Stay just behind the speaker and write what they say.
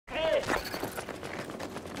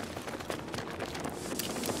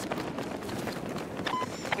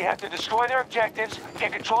We have to destroy their objectives,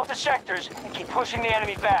 get control of the sectors, and keep pushing the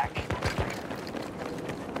enemy back.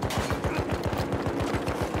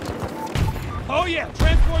 Oh yeah,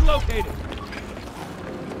 transport located.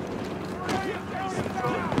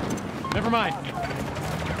 Never mind.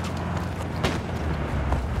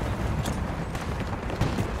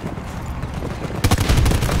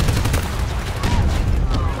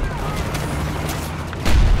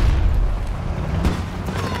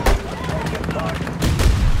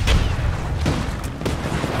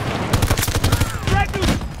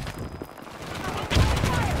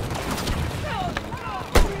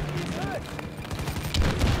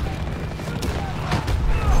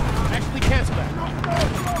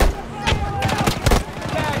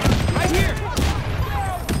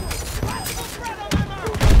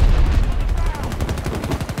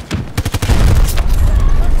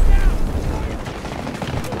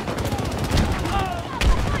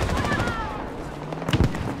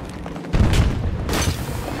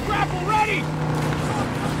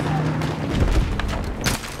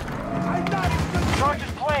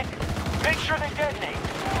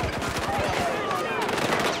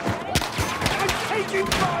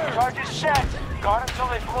 Charges set. Guard until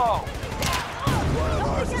they blow.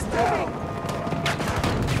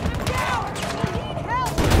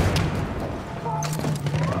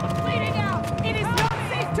 Bleeding out! It is not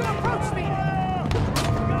safe to approach me!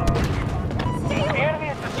 The enemy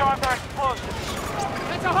has disarmed our explosives.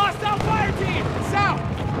 That's a hostile fire team! South!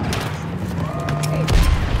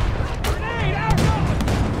 Grenade out!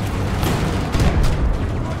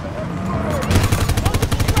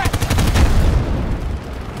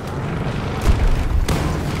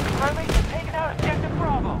 Friendlies have taken out objective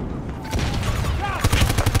Bravo.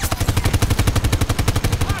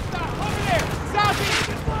 Hostile! Over there! Southeast!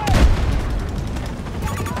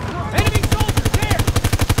 Enemy soldiers there!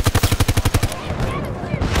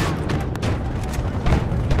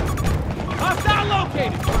 Hostile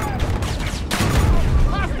located!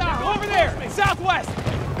 Hostile over there! Southwest!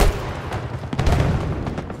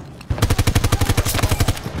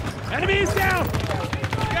 Enemy is down!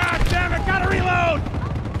 God damn it! Gotta reload!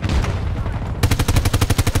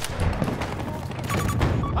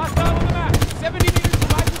 Hostile on the map! 70 meters from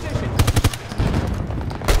my position!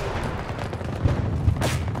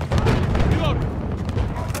 Reload!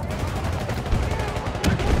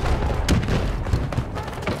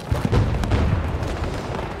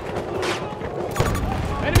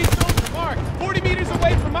 Enemy soldier marked! 40 meters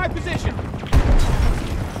away from my position!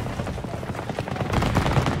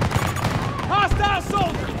 Hostile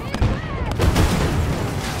soldier!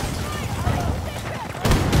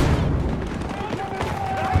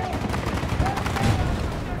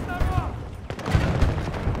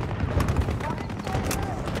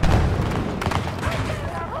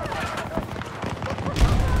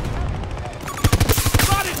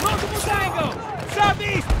 Spotted multiple Tango!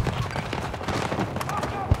 Southeast!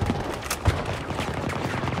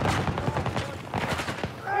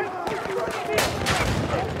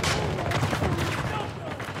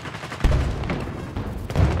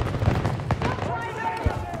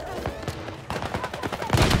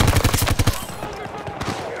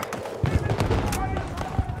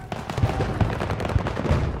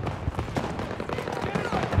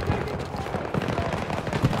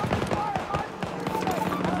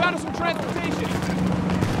 Found some transportation!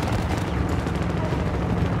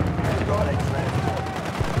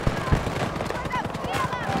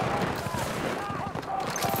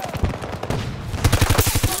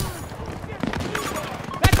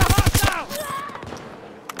 That's a hostile!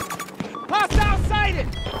 Hostile sighted!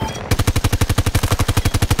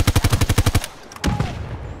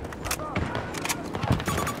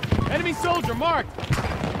 Enemy soldier marked!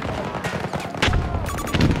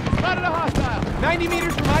 Spotted a hostile! 90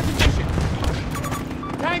 meters from my position!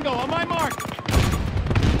 Tango on my mark!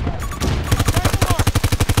 Tango mark!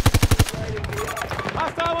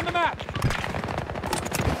 Hostile on the map!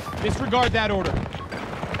 Disregard that order.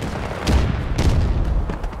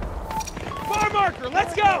 Bar marker,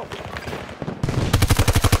 let's go!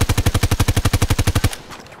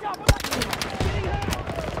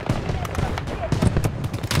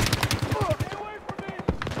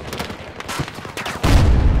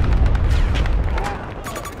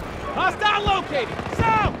 Hostile located!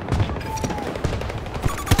 South!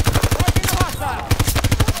 Marking the hostile!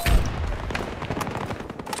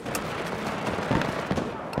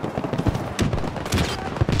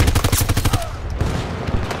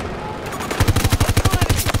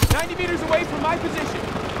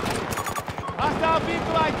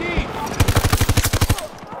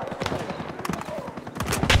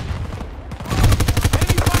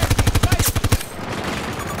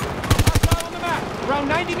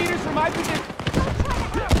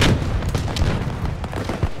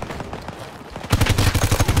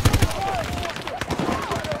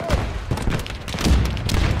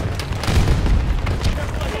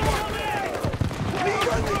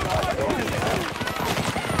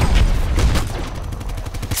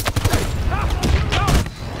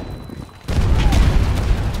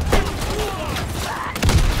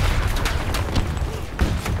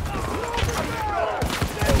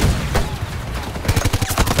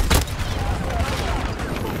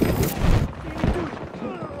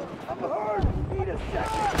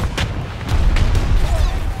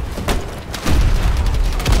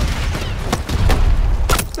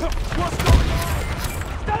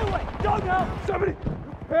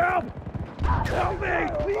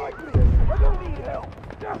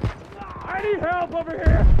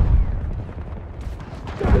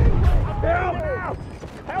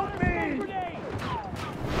 Help me!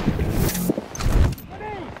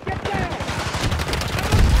 Grenade! Get down!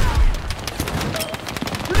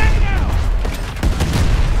 Grenade out!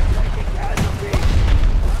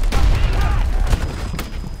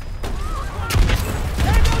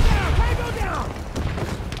 Tango down!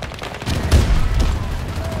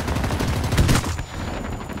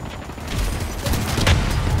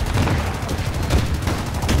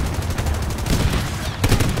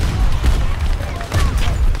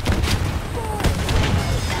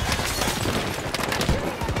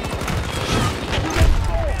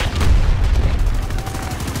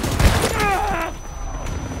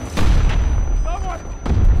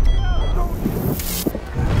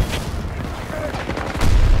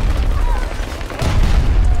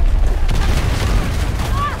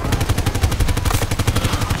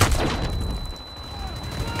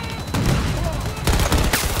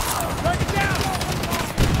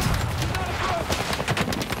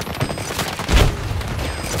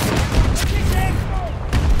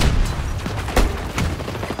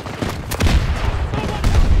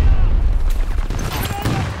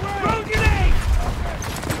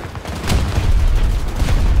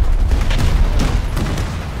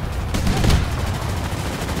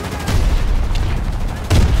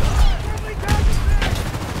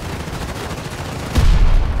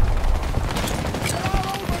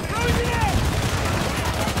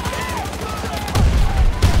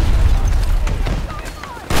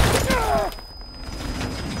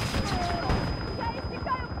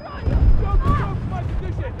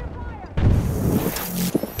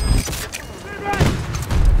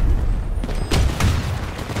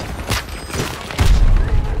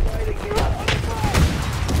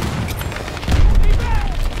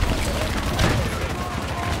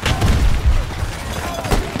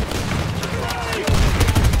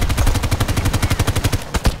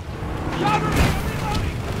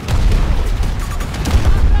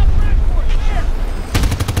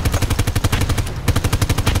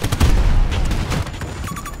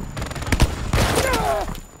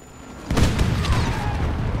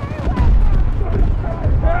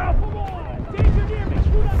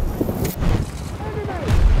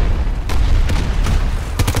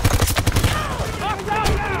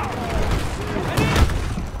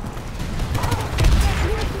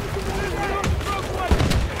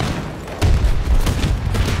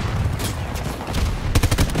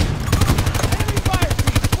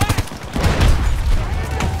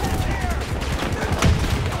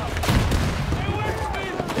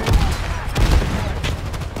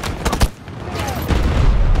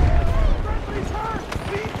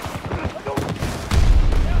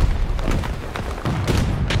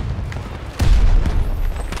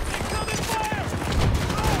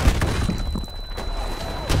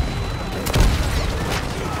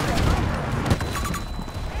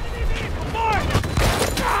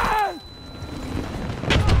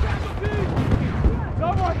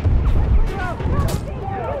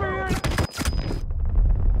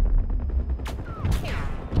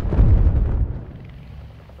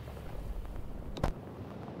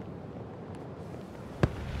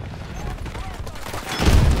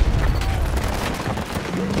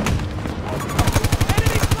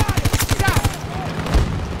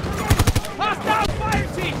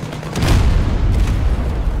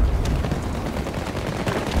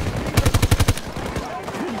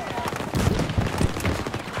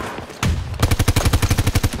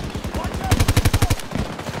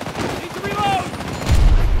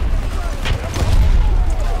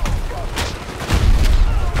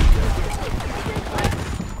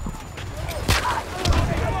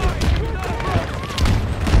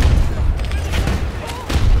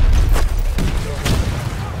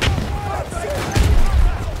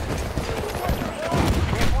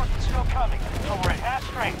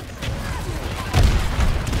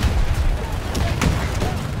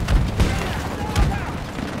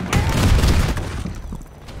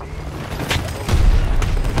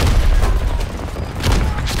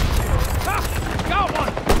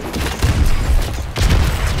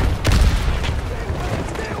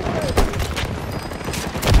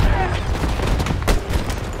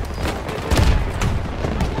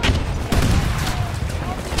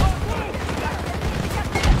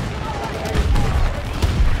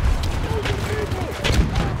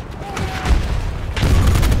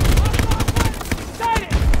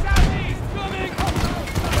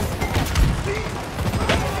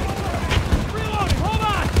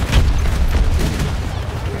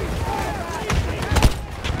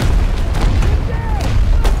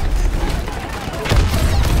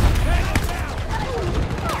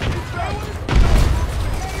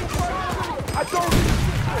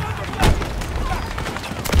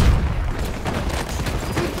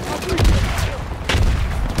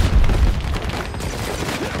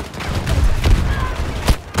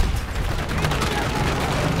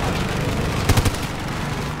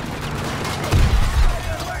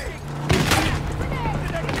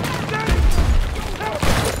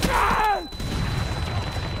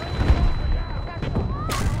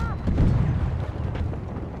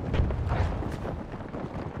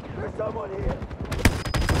 There's someone here!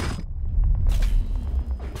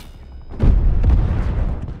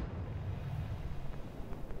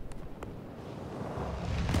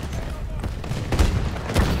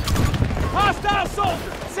 Hostile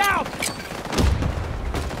soldier! South!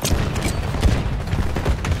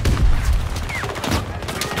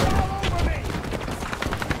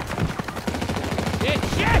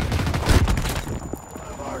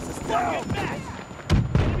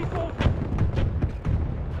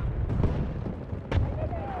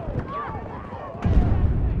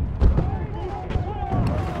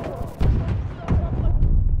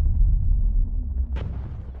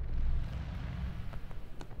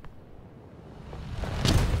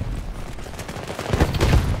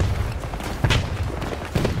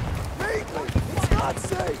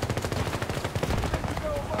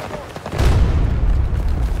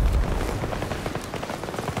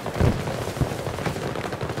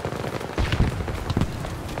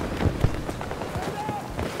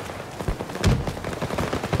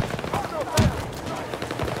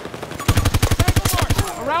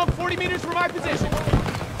 Around 40 meters from my position.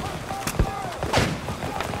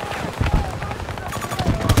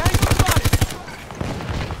 Tango spotted.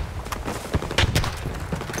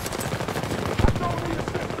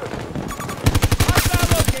 Hostile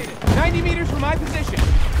located. 90 meters from my position.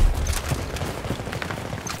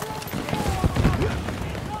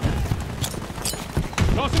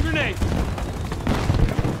 Toss a grenade.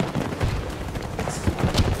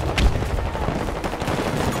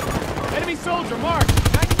 Enemy soldier marked.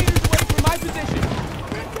 90 meters away from my position.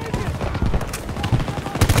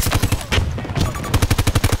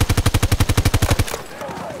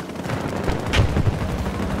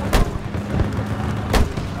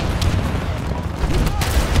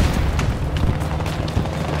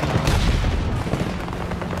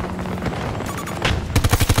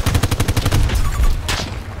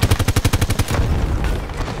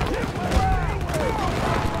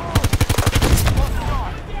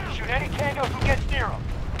 Shoot any tangos who gets near them.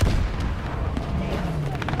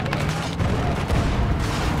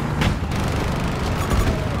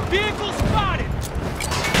 Vehicle spotted!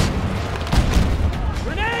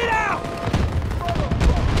 Grenade out!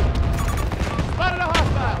 Spotted a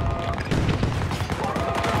hostile.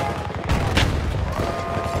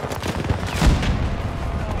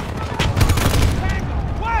 Tango,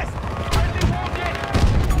 west!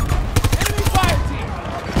 Enemy fire team!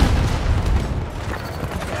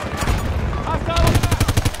 Hostile on the map.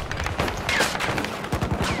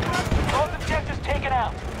 Both objectives taken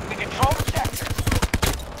out. We control the sector.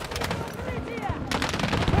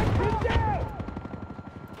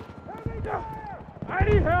 I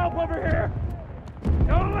need help over here!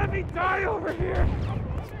 Don't let me die over here!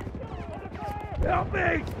 Help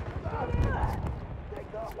me!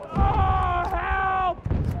 Oh, help!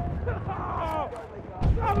 Oh,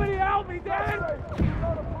 somebody help me, Dad!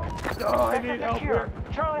 Oh, I need help Secure. here.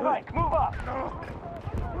 Charlie Mike, move up. Oh,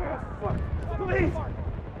 fuck. Please!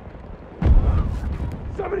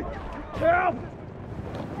 Somebody help!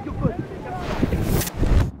 You good?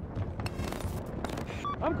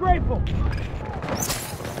 I'm grateful.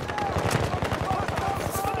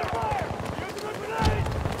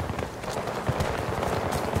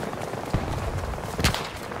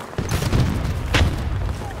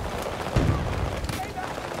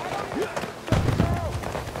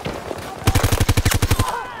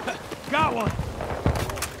 Got one.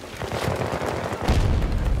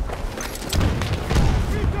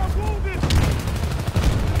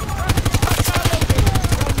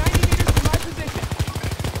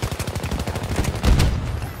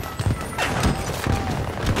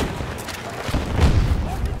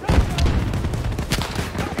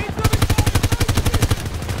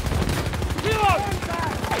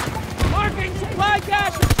 Marking supply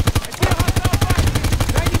cache! I see a hostile fire.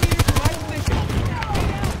 90 meters from my position.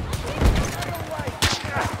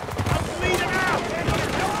 I'm bleeding out!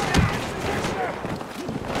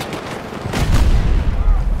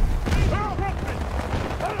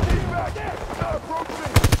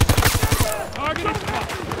 Target is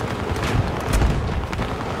spotted.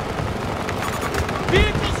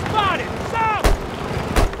 Vehicle spotted! South!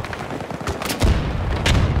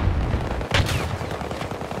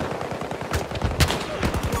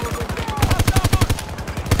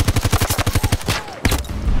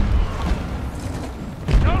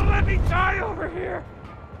 Don't let me die over here!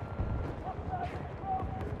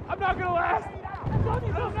 I'm not gonna last! I'm not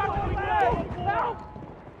gonna last! Help!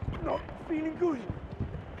 Not feeling good.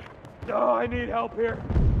 Oh, I need help here.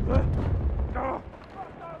 Oh,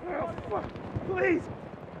 fuck. Please!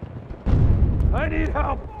 I need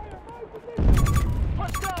help!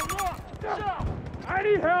 Hostile, lock. South. I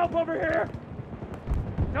need help over here!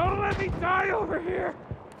 Don't let me die over here!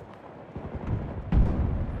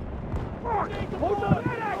 Fuck! Hold on!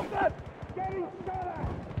 Getting shot at!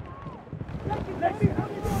 Let me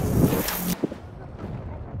help you!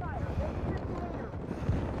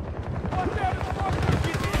 Watch out! It's Parker!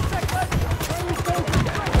 Give me a second!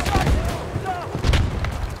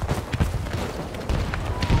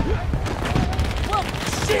 Well,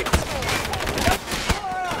 shit!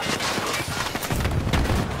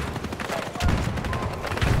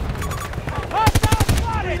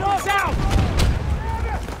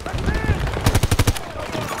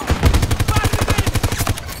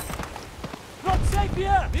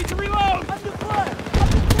 Need to reload! Under fire!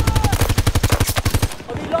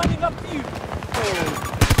 Are they lining up for you?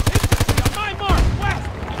 Infantry on my mark! West!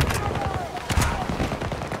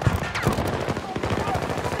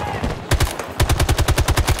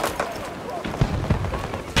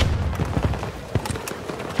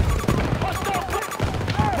 Hostile!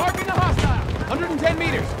 Marking the hostile! 110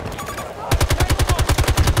 meters!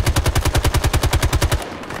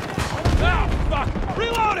 Now, fuck!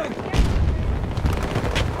 Reloading!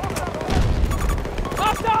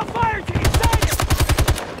 Hostile fire team! Save it!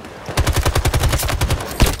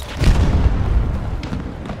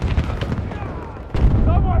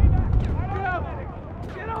 Someone!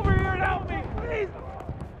 Get over here and help me, please!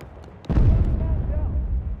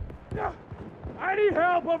 I need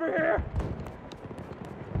help over here!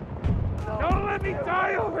 Don't let me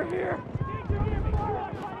die over here!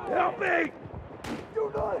 Help me!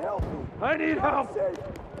 Do not help me! I need help!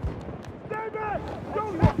 Stay back!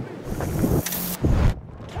 Don't help me!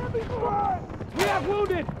 We have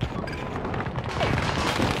wounded! I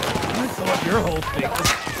thought your whole thing was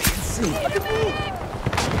see.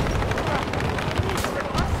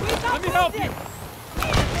 Let me help you!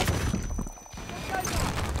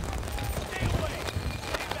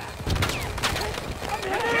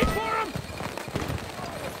 Grenade for him!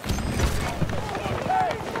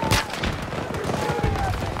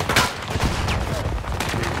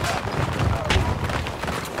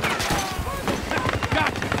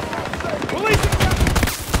 Gotcha! Release it!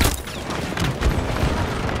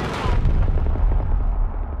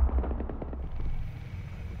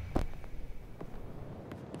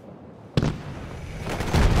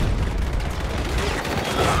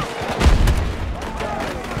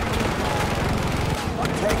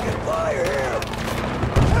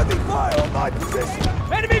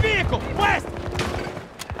 Enemy vehicle! West!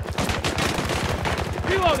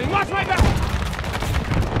 Reloading! Watch my back!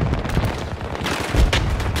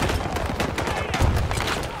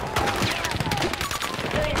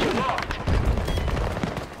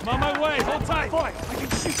 I'm on my way! Hold tight! Boy, I can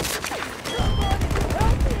shoot!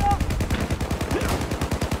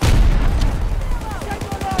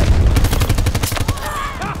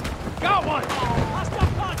 Got one!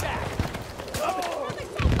 Hostile contact!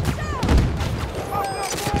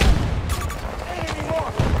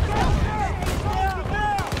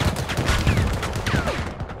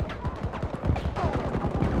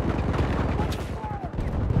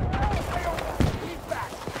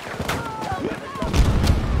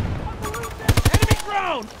 Enemy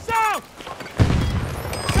drone! South!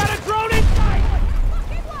 Got a drone in sight!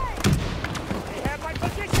 They have my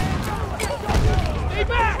position! Stay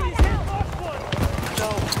back!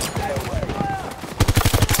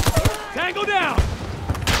 Tango down!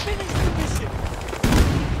 Finish the mission!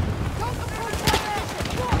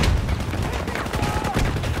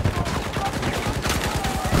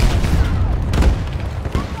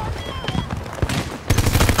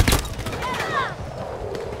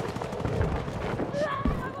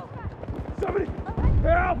 Somebody!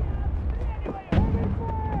 Help!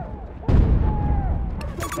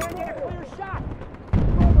 Can't get a clear shot!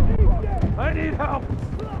 I need help!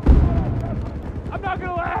 I'm not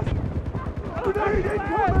gonna last! Grenade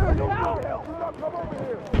incoming! Do not come over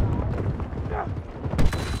here!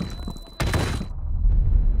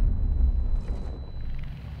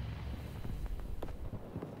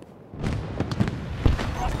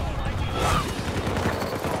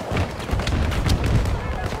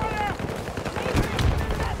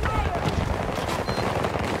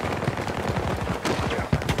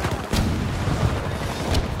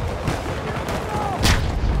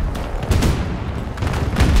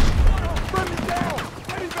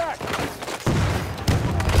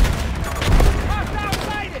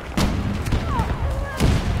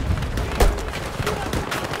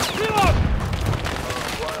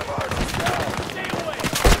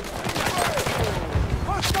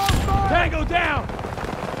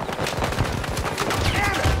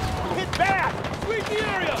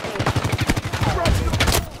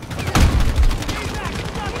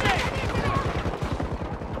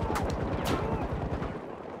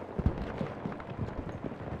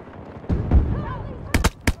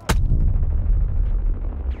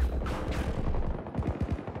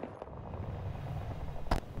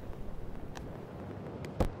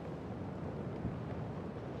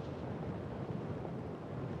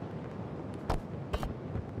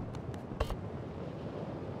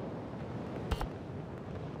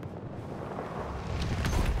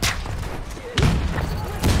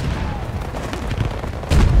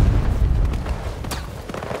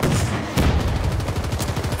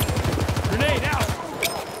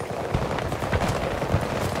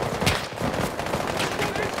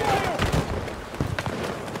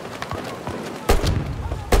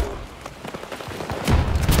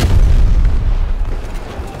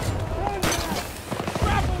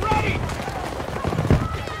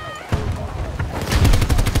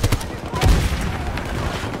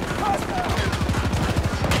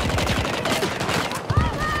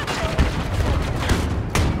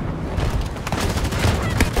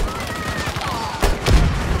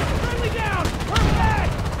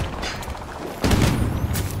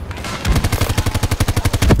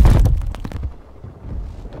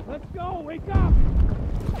 Wake up!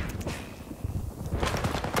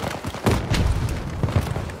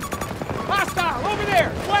 Hostile! Over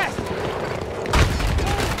there! West!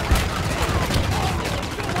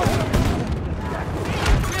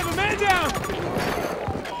 We have a man down!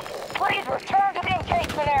 Please return to the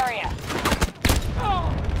engagement area.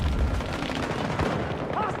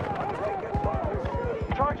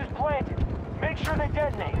 Charges planted. Make sure they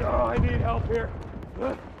detonate. Oh, I need help here.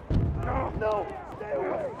 No, stay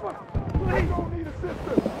away. Please don't need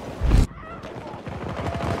assistance.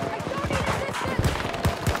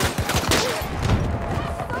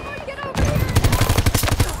 Someone get over here!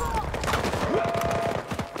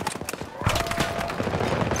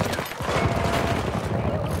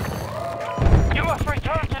 You must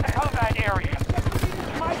return to the combat area.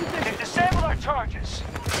 They've disabled our charges.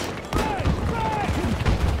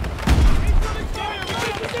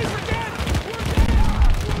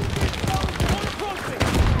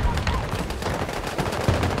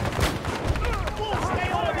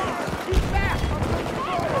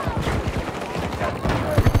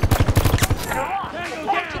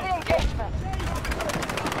 Back to the engagement.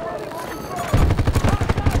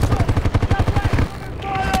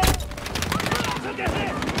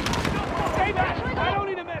 Stay back! I don't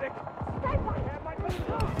need a medic! Stay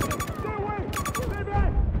away. Stay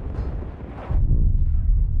back.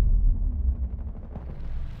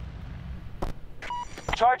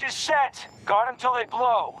 Charges set. Guard them till they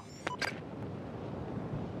blow.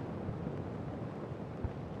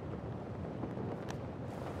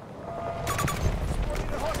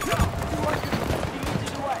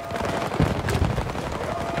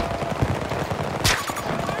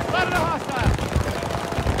 Spotted a hostile!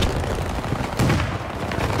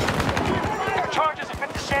 Our charges have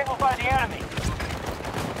been disabled by the enemy.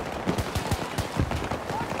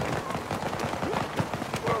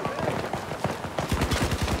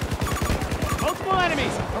 Multiple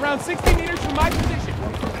enemies! Around 60 meters from my position!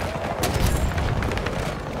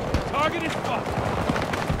 Target is fucked!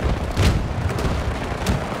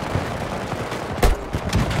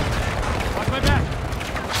 Watch my back!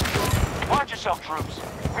 Watch yourself, troops.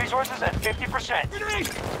 Resources at 50%. Grenade!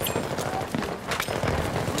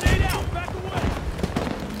 Grenade out! Back away!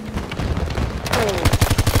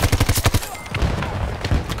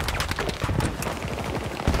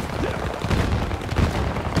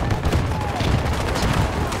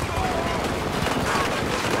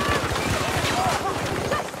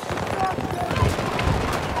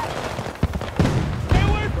 Stay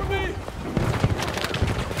away from me!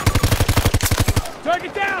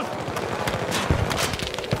 Target down!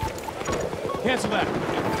 Cancel that.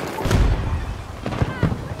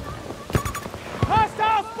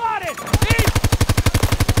 Hostile spotted! East!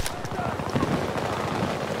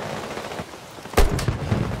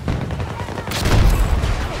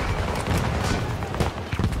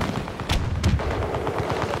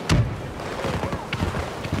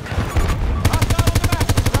 Hostile on the map.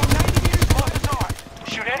 Around 90 meters. Close north.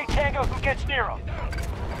 Shoot any tango who gets near them.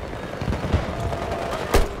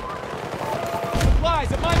 Supplies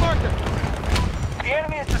at my marker. The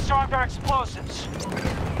enemy has disarmed our explosives.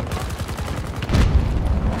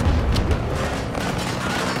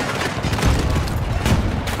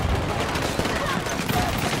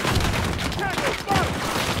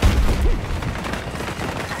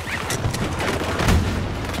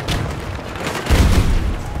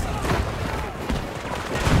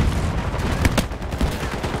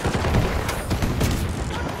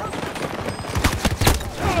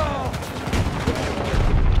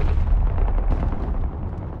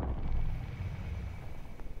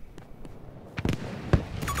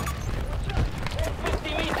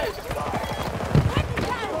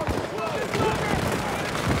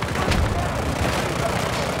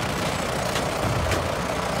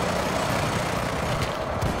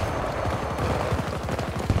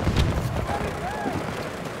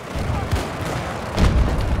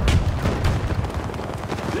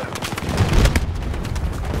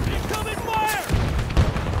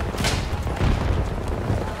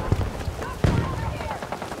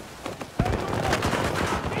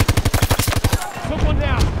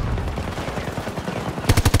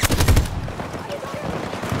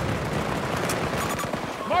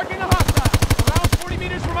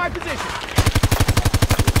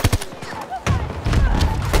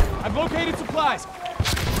 Located supplies.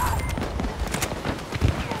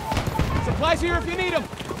 Supplies here if you need them.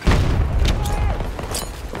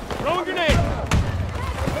 Throwing grenade.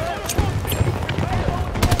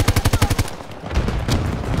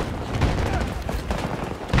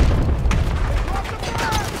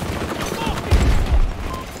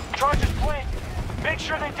 Charges planted. Make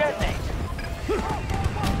sure they detonate.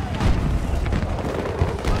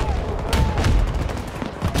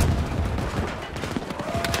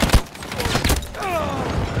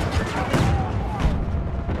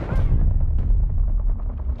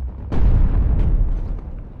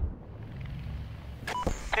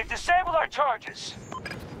 They've disabled our charges.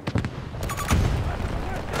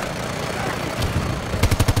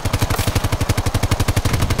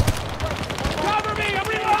 Cover me! I'm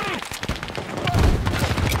reloading!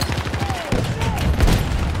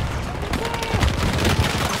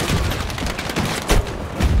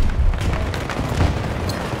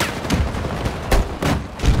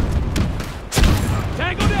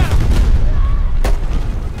 Tango down!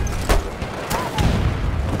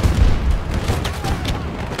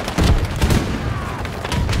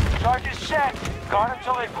 Charges set. Guard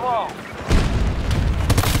until they blow.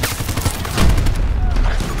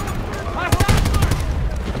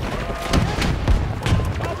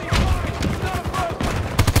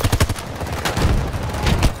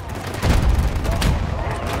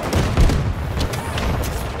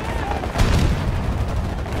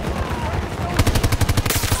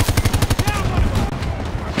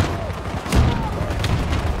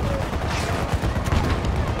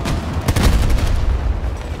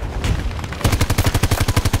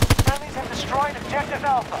 Friendlies have destroyed Objective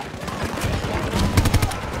Alpha.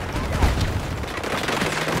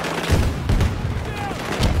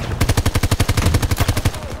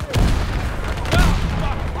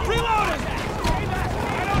 Reloading!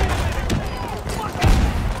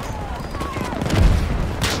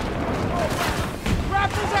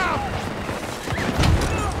 Raptors out!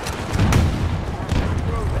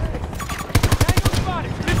 Tango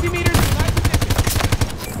spotted! 50 meters in my position.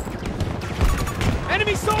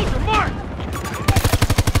 Enemy soldier, mark!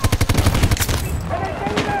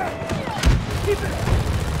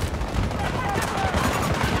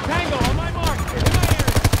 Tango, on my mark! In my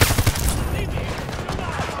area! Leave me!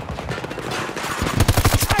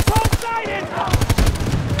 Asshole sighted!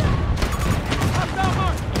 Hostile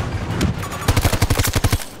mark!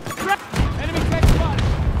 Enemy tank spotted!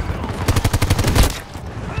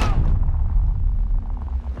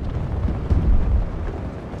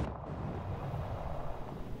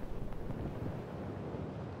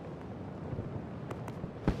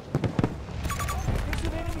 There's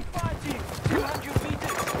an enemy fire team! 200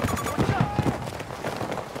 meters! Watch out!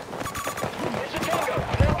 There's a Tango.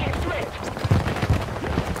 Walking straight.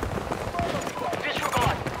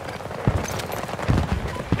 Disregard.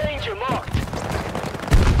 Danger marked.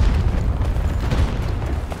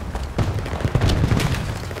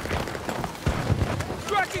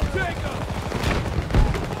 Tracking Tango!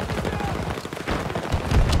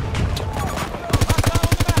 Hostile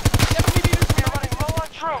on the map! 70 meters We are running low on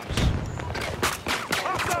troops.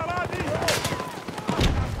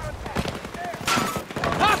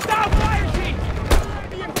 Hostile fire team!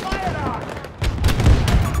 Being fired on!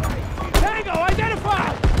 Tango,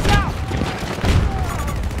 identified! South!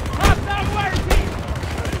 Hostile fire team!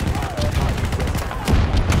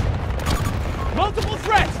 Multiple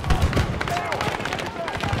threats!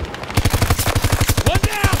 One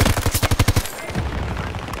down!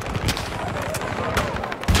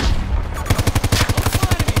 Multiple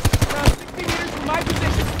enemies, around 60 meters from my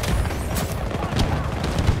position.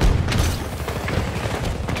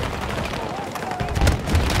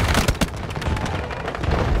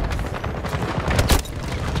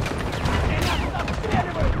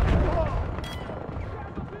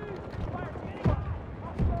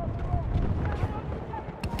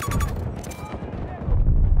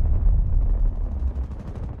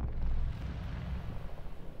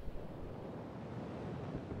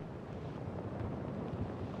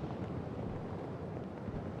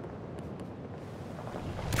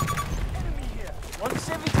 Enemy here,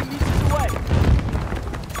 170 meters away.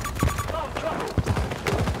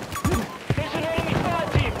 There's an enemy fire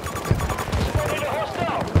team. Spotted a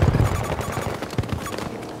hostile.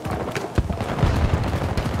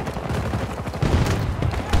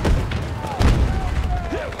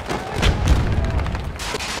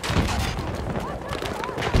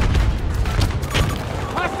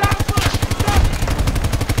 Hostile fire! Stop!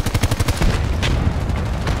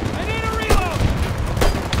 I need a reload!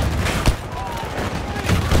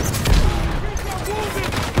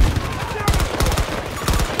 Wounded!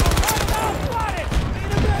 Hostile spotted!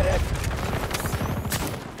 Need a medic!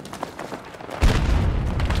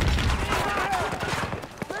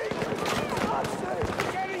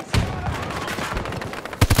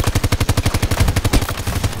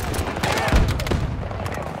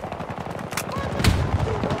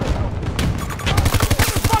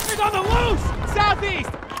 Fuckers on the loose! Southeast!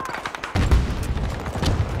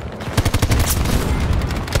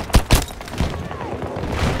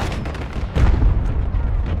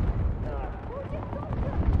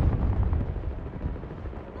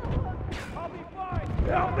 I'll be fine!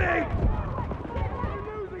 Help me! We're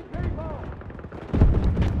losing people!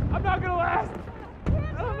 I'm not gonna last!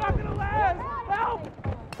 I'm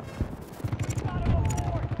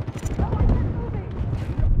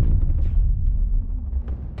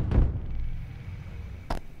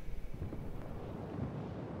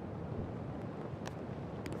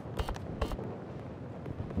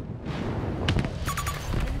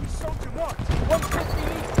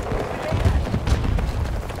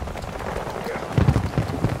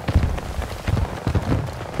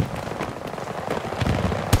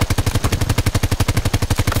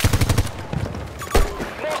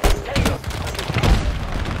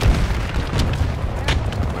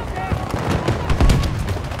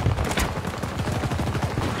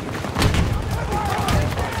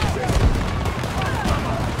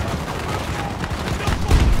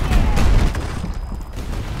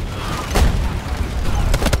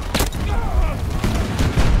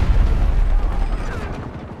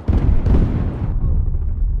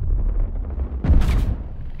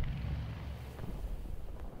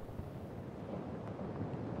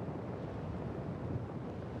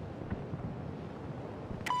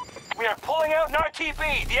We are pulling out an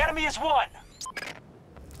RTB. The enemy is won.